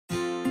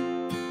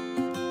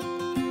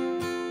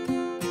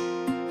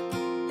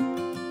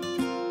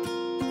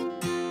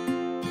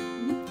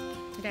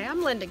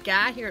I'm Linda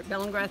Guy here at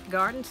Bellingrath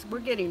Gardens. We're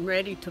getting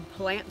ready to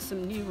plant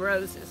some new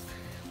roses.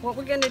 What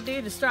we're going to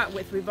do to start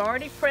with, we've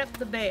already prepped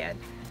the bed,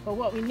 but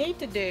what we need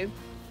to do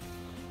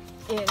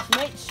is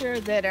make sure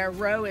that our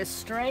row is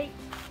straight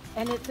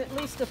and it's at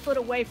least a foot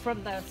away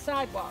from the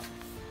sidewalk.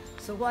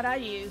 So what I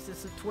use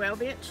is a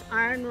 12-inch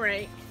iron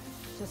rake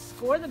to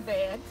score the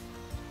bed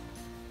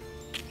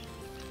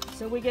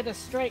so we get a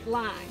straight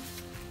line.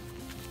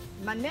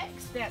 My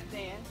next step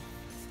then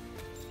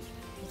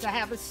is I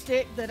have a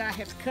stick that I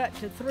have cut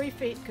to 3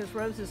 feet because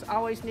roses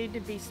always need to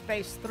be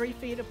spaced 3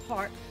 feet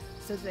apart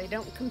so they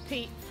don't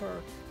compete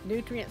for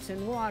nutrients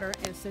and water,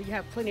 and so you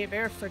have plenty of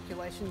air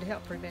circulation to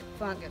help prevent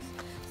fungus.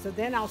 So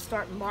then I'll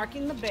start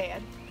marking the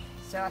bed.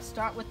 So I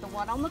start with the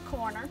one on the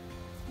corner.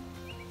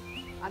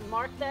 I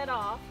mark that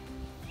off,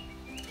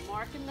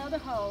 mark another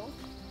hole,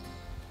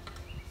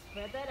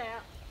 spread that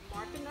out,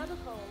 mark another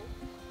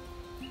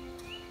hole,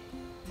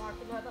 mark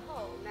another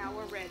hole. Now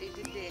we're ready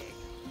to dig.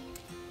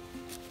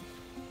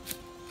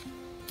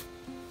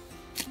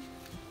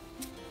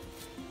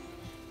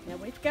 Now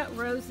we've got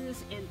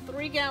roses in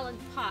 3-gallon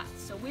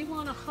pots, so we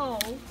want a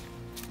hole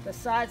the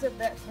size of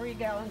that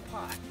 3-gallon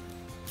pot.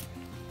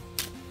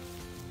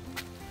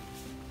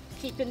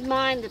 Keep in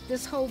mind that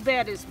this whole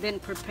bed has been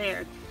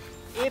prepared.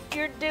 If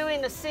you're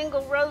doing a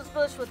single rose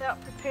bush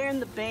without preparing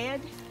the bed,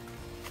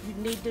 you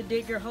need to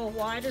dig your hole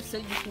wider so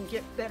you can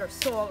get better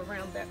soil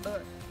around that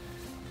bush.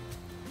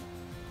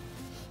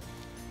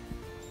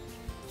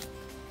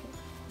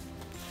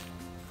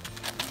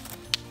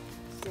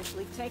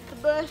 Simply take the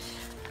bush,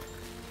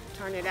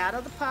 turn it out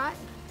of the pot,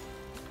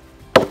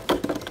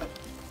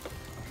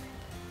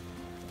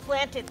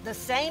 plant it the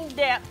same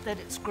depth that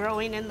it's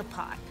growing in the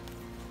pot.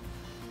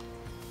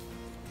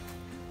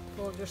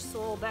 Pull your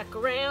soil back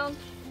around.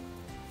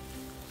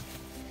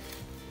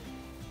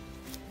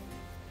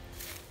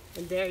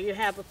 And there you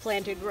have a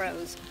planted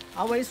rose.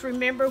 Always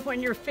remember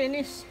when you're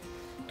finished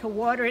to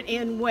water it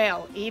in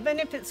well. Even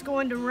if it's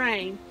going to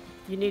rain,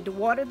 you need to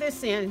water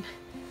this in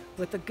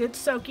with a good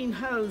soaking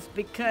hose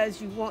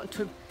because you want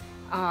to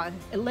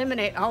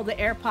eliminate all the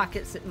air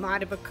pockets that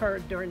might have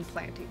occurred during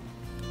planting.